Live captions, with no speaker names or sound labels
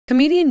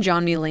Comedian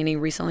John Mulaney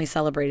recently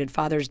celebrated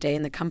Father's Day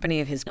in the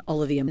company of his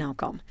Olivia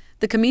Munn.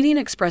 The comedian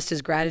expressed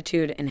his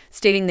gratitude and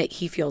stating that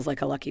he feels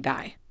like a lucky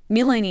guy.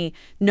 Mulaney,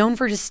 known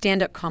for his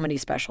stand-up comedy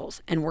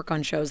specials and work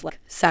on shows like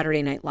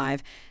Saturday Night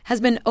Live,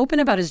 has been open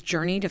about his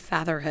journey to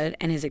fatherhood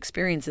and his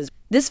experiences.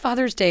 This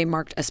Father's Day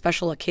marked a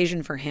special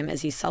occasion for him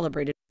as he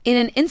celebrated. In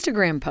an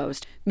Instagram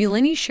post,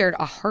 Mulaney shared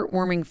a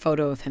heartwarming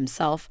photo of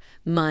himself,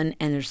 Munn,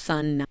 and their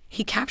son.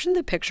 He captioned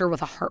the picture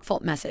with a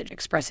heartfelt message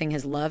expressing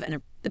his love,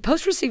 and the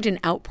post received an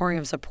outpouring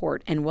of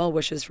support and well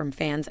wishes from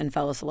fans and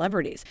fellow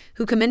celebrities,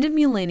 who commended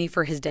Mulaney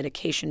for his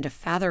dedication to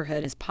fatherhood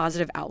and his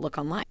positive outlook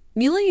on life.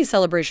 Mulaney's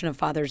celebration of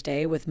Father's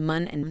Day with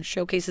Munn and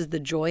showcases the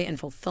joy and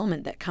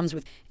fulfillment that comes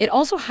with it. It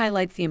also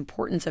highlights the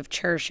importance of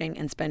cherishing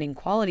and spending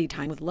quality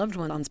time with loved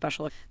ones on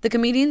special occasions. The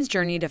comedian's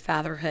journey to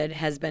fatherhood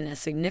has been a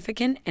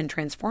significant and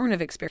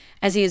transformative experience,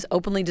 as he has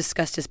openly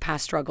discussed his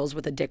past struggles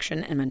with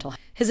addiction and mental health.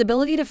 His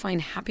ability to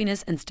find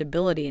happiness and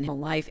stability in his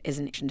life is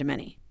an inspiration to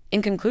many.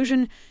 In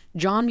conclusion,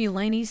 John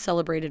Mulaney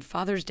celebrated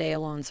Father's Day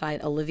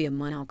alongside Olivia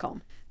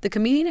Munn. The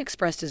comedian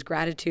expressed his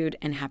gratitude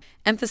and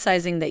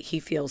emphasizing that he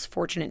feels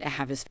fortunate to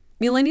have his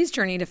Mulaney's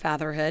journey to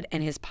fatherhood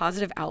and his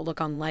positive outlook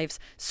on life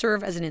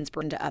serve as an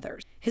inspiration to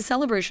others. His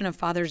celebration of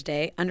Father's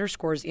Day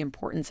underscores the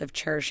importance of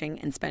cherishing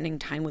and spending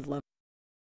time with loved ones.